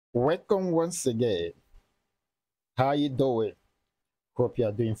Welcome once again. How you doing? Hope you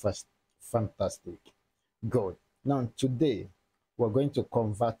are doing fantastic. Good. Now today we're going to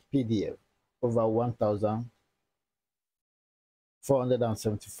convert PDF over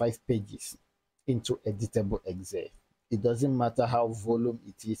 1,475 pages into editable Excel. It doesn't matter how volume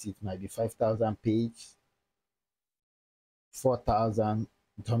it is. It might be 5,000 pages, 4,000.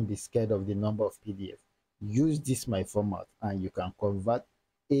 Don't be scared of the number of PDF. Use this my format and you can convert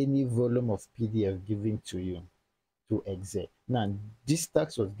any volume of PDF given to you to Excel. Now, this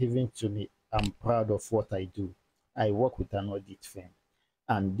tax was given to me. I'm proud of what I do. I work with an audit firm,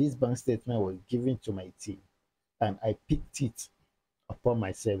 and this bank statement was given to my team, and I picked it upon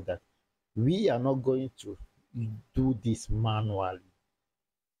myself that we are not going to do this manually.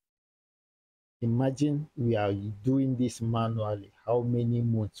 Imagine we are doing this manually. How many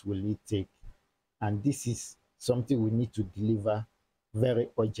months will it take? And this is something we need to deliver very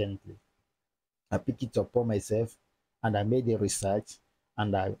urgently. I pick it upon myself and I made a research,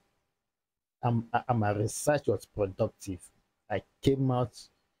 and my research was productive. I came out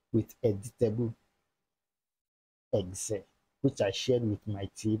with editable Excel, which I shared with my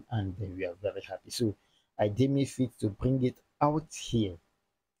team, and they were very happy. So I deem it fit to bring it out here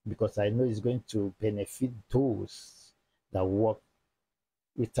because I know it's going to benefit those that work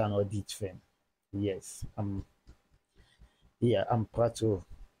with an audit firm. Yes, I'm proud to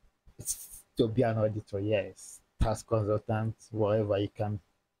be an auditor. Yes, tax consultant, wherever you can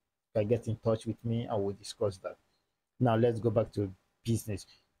get in touch with me and we'll discuss that. Now let's go back to business.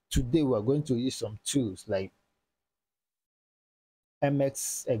 Today we're going to use some tools like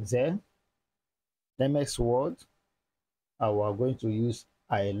MX Excel, MX Word, and we're going to use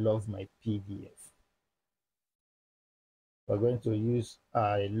I Love My PDF. We're going to use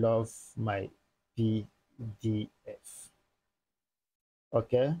I Love My PDF.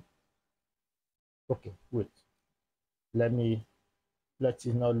 Okay? Okay, wait. Let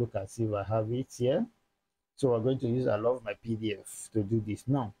you now look and see if I have it here. So we're going to use I Love My PDF to do this.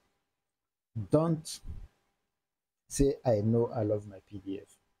 Now, don't say I know I love my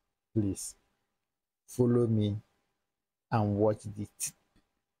PDF. Please follow me and watch this.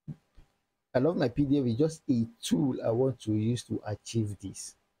 I Love My PDF is just a tool I want to use to achieve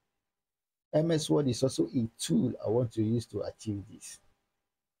this. MS Word is also a tool I want to use to achieve this.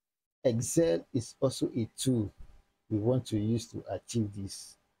 Excel is also a tool we want to use to achieve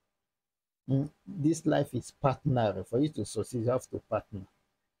this. This life is partner. For you to succeed, you have to partner.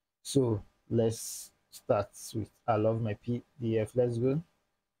 So let's start with I Love My PDF. Let's go.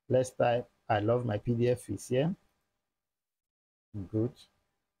 Let's type I Love My PDF is here. Good.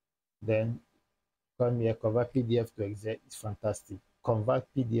 Then come here, convert PDF to Excel. It's fantastic. Convert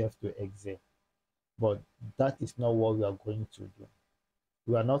PDF to Excel. But that is not what we are going to do.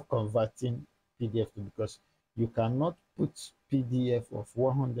 We are not converting PDF to, because you cannot put PDF of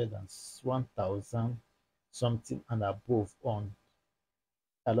 1,000 something and above on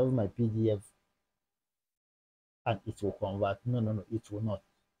I Love My PDF and it will convert. No, it will not.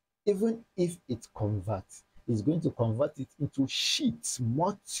 Even if it converts, it's going to convert it into sheets,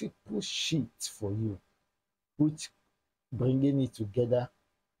 multiple sheets for you, which bringing it together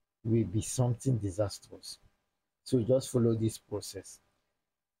will be something disastrous. So just follow this process.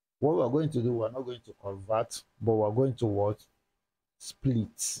 What we're going to do, we're not going to convert, but we're going to what?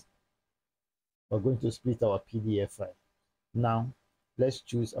 Split. We're going to split our PDF file. Now, let's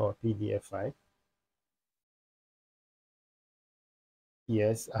choose our PDF file.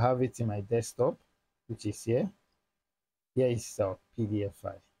 Yes, I have it in my desktop, which is here. Here is our PDF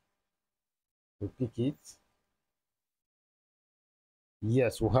file. We pick it.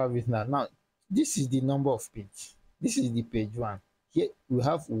 Yes, we have it now. Now, this is the number of page. This is the page one. Here we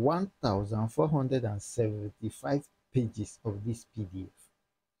have 1,475 pages of this PDF.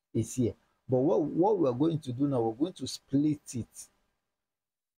 It's here. But what we're going to do now, we're going to split it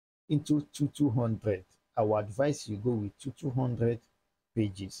into 200. I would advise you go with 200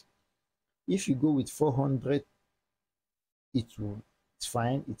 pages. If you go with 400, it's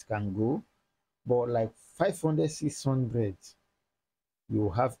fine, it can go. But like 500, 600, you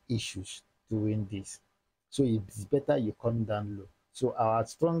have issues doing this. So it's better you come down low. So I would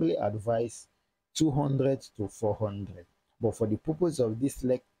strongly advise 200 to 400. But for the purpose of this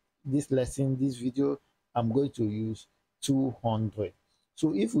lesson, this video, I'm going to use 200.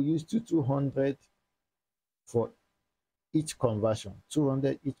 So if we use 200 for each conversion,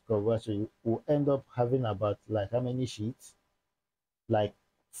 200 each conversion, you will end up having about like how many sheets? Like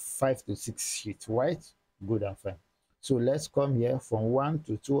 5 to 6 sheets, right? Good and fine. So let's come here from 1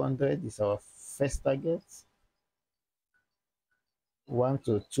 to 200 is our first target. 1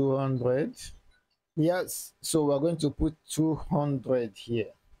 to 200. Yes, so we're going to put 200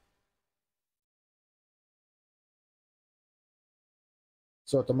 here.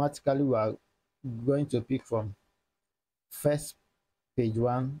 So automatically we are going to pick from first page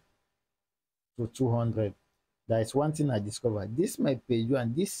 1 to 200. That is one thing I discovered. This my page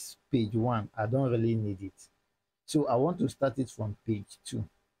 1, this page 1, I don't really need it. So I want to start it from page 2.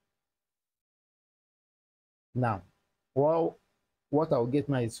 Now, well, what I'll get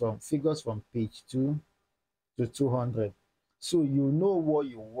now is from figures from page 2 to 200. So you know what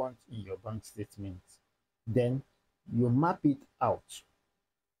you want in your bank statement. Then you map it out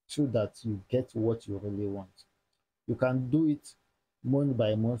so that you get what you really want. You can do it month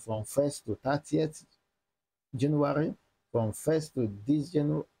by month from 1st to 30th January, from 1st to this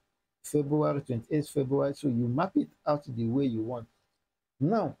January, February, 28th February. So you map it out the way you want.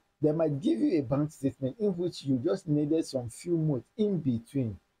 Now, they might give you a bank statement in which you just needed some few months in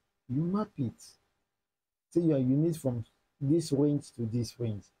between. You map it. Say you need from this range to this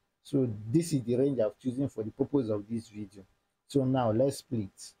range. So this is the range I've chosen for the purpose of this video. So now let's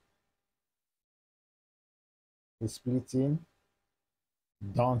split. The splitting,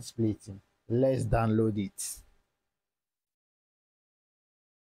 done splitting. Let's download it.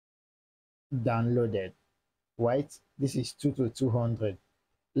 Downloaded. Right? This is 2 to 200.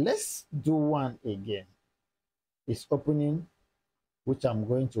 Let's do one again. It's opening, which I'm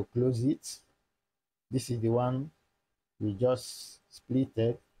going to close it. This is the one we just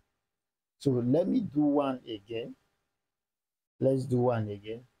splitted. So let me do one again. Let's do one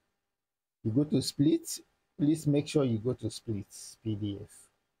again. You go to split. Please make sure you go to split PDF.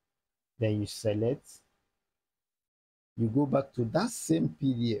 Then you select. You go back to that same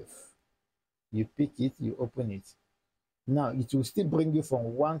PDF. You pick it, you open it. Now it will still bring you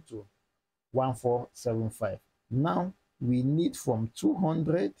from 1 to 1475. Now we need from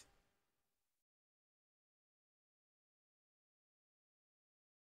 200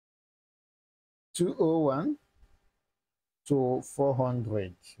 201 to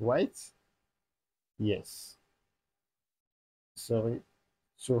 400, right? Yes. Sorry.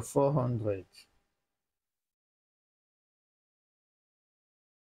 So 400.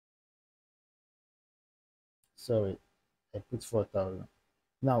 Sorry, I put 4,000.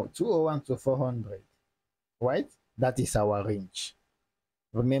 Now 201 to 400, right? That is our range.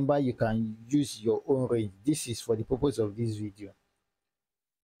 Remember, you can use your own range. This is for the purpose of this video.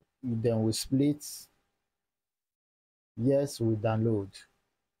 Then we split. Yes, we download.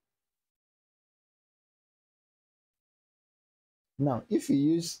 Now, if you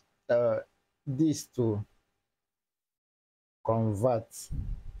use this to convert,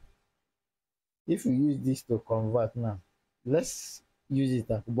 now, let's use it.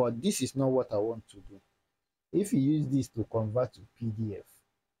 But this is not what I want to do. If you use this to convert to PDF,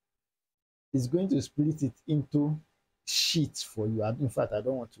 it's going to split it into sheets for you. In fact, I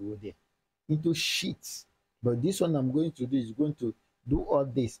don't want to go there. Into sheets. But this one I'm going to do is going to do all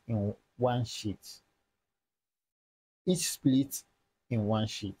this in one sheet. Each split in one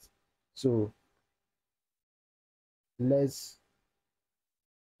sheet. So let's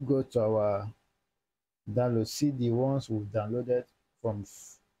go to our download. See the ones we've downloaded from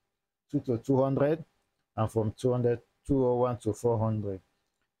 2 to 200 and from 201 to 400.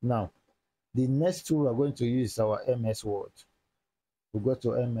 Now, the next tool we're going to use is our MS Word. We'll go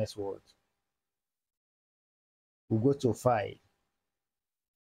to MS Word. We'll go to File.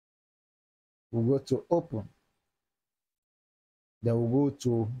 We'll go to Open. Then we'll go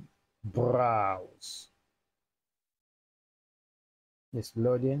to Browse. It's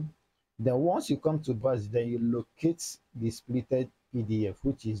loading. Then once you come to Browse, then you locate the splitted PDF,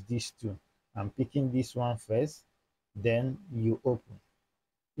 which is this two. I'm picking this one first. Then you open.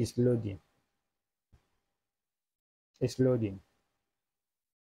 It's loading. It's loading.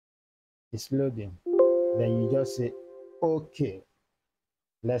 It's loading. Then you just say, okay,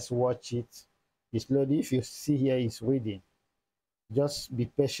 let's watch it. It's loading. If you see here, it's reading. Just be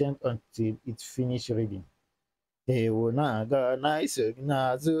patient until it finishes reading. You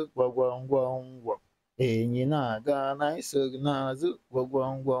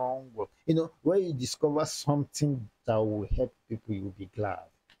know, when you discover something that will help people, you'll be glad.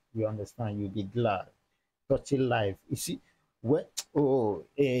 You understand? You'll be glad. Touching life. You see, when it's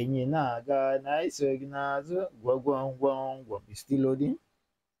still loading.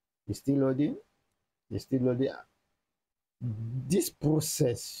 It's still loading. It's still loading. This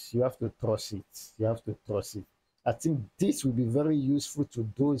process, you have to trust it. You have to trust it. I think this will be very useful to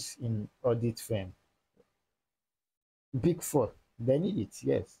those in audit firm. Big Four, they need it.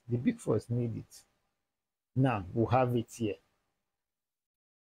 Yes, the Big Fours need it. Now we have it here.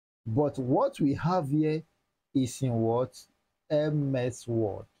 But what we have here is in what? MS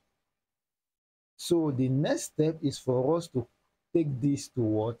Word. So the next step is for us to take this to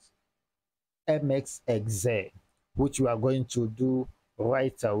what? MX Excel, which we are going to do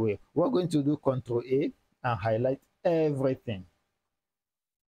right away. We're going to do Control A and highlight everything.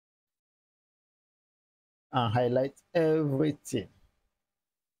 And highlight everything.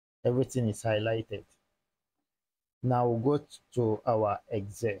 Everything is highlighted. Now we'll go to our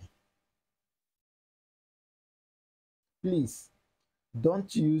Excel. Please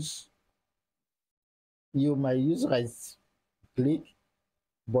don't use, you might use right click,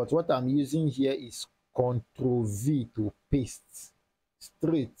 but what I'm using here is Control V to paste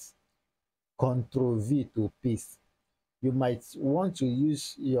straight. Control V to paste. You might want to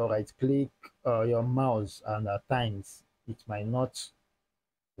use your right click or your mouse, and at times it might not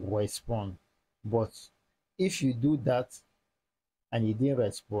respond. But if you do that and it didn't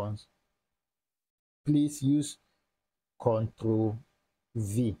respond, please use Control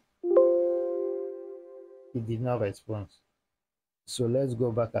V. It did not respond. So let's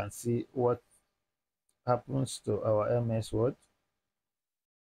go back and see what happens to our MS Word.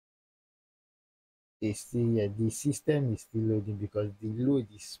 It's still here. The system is still loading because the load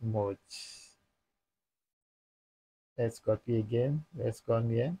is much. Let's copy again. Let's come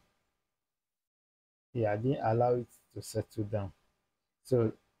here. Yeah, I didn't allow it to settle down.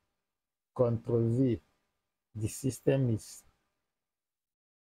 So Control V, the system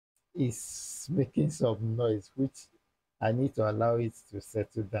is making some noise, which I need to allow it to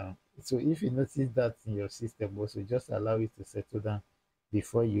settle down. So if you notice that in your system also, just allow it to settle down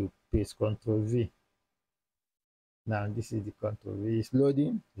before you paste Control V. Now this is the Control V. It's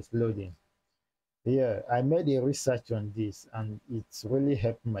loading. It's loading. Yeah, I made a research on this and it's really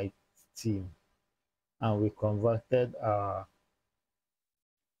helped my team. And we converted our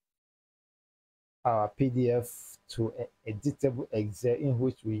PDF to a editable Excel in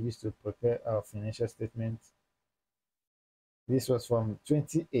which we used to prepare our financial statements. This was from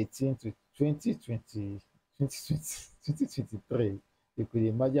 2018 to 2020, 2023. You could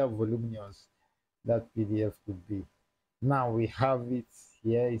imagine how voluminous that PDF could be. Now we have it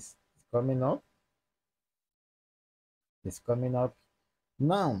here. It's coming up. It's coming up.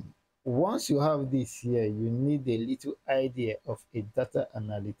 Now, once you have this here, you need a little idea of a data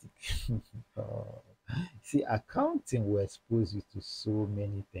analytic. Oh, see, accounting will expose you to so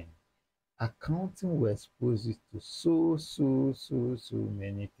many things. Accounting will expose you to so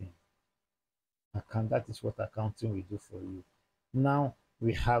many things. That is what accounting will do for you. Now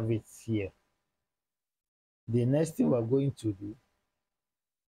we have it here. The next thing we're going to do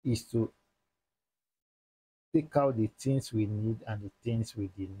is to take out the things we need and the things we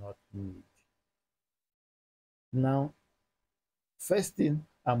did not need. Now, first thing,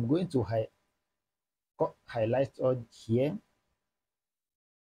 I'm going to highlight all here,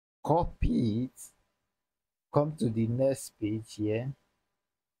 copy it, come to the next page here.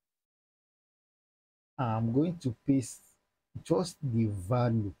 I'm going to paste just the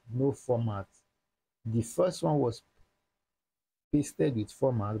value, no format. The first one was pasted with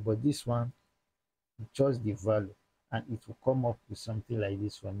format, but this one just the value, and it will come up with something like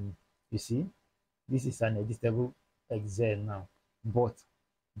this for me. You see, this is an editable Excel now, but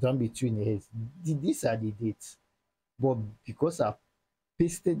don't be too in a haste. These are the dates, but because I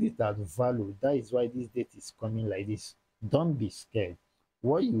pasted it as value, that is why this date is coming like this. Don't be scared.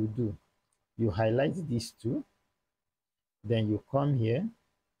 What you do, you highlight these two, then you come here,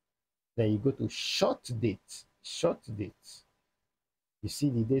 then you go to short date. Short date. You see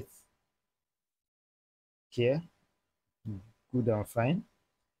the date here, good and fine.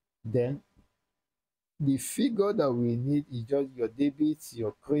 Then the figure that we need is just your debits,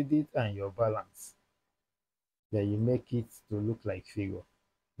 your credit, and your balance. Then you make it to look like figure.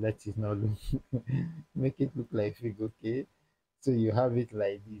 Let it not look make it look like figure. Okay, so you have it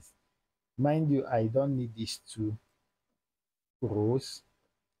like this. Mind you, I don't need these two rows.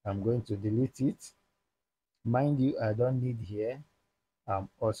 I'm going to delete it. Mind you, I don't need here. I'm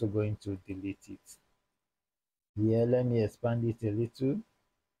also going to delete it. Here, let me expand it a little.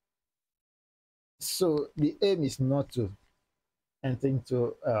 So the aim is not to enter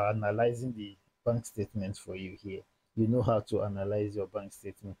into analyzing the bank statement for you here. You know how to analyze your bank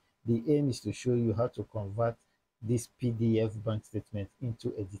statement. The aim is to show you how to convert this PDF bank statement into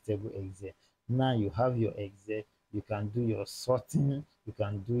editable Excel. Now you have your Excel, you can do your sorting, you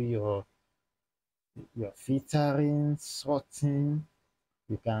can do your filtering, sorting,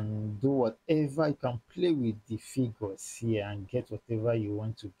 you can do whatever, you can play with the figures here and get whatever you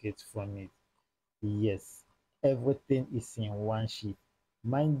want to get from it. Yes, everything is in one sheet.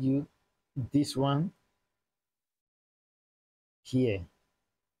 Mind you, this one here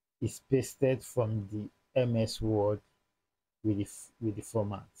is pasted from the MS Word with with the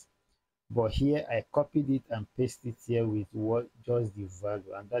format. But here I copied it and pasted it here with what just the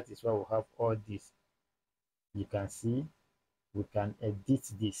value, and that is why we have all this. You can see we can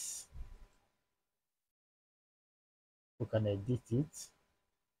edit this. We can edit it.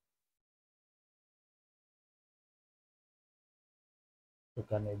 We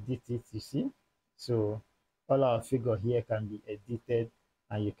can edit it, you see. So all our figure here can be edited,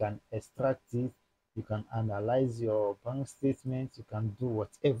 and you can extract it. You can analyze your bank statement. You can do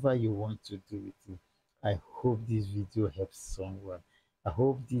whatever you want to do with it. I hope this video helps someone. I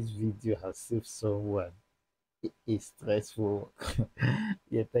hope this video has saved someone. It is stressful.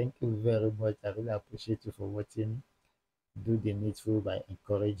 Yeah, thank you very much. I really appreciate you for watching. Do the needful by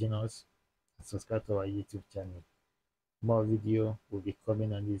encouraging us and subscribe to our YouTube channel. More video will be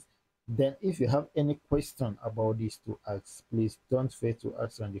coming on this. Then if you have any question about this to ask, please don't fail to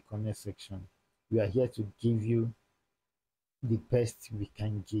ask on the comment section. We are here to give you the best we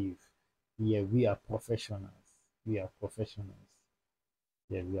can give. Yeah, we are professionals. We are professionals.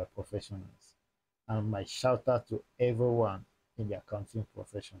 Yeah, we are professionals. And my shout out to everyone in the accounting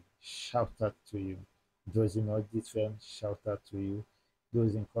profession. Shout out to you. Those in audit firm, shout out to you.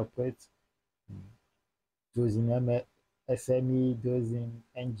 Those in corporate, those in SME, those in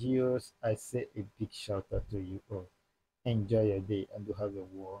NGOs, I say a big shout out to you all. Enjoy your day and do have a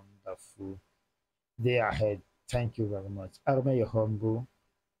wonderful day ahead. Thank you very much. Arme your humble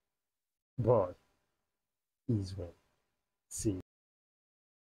boy, Israel. See you.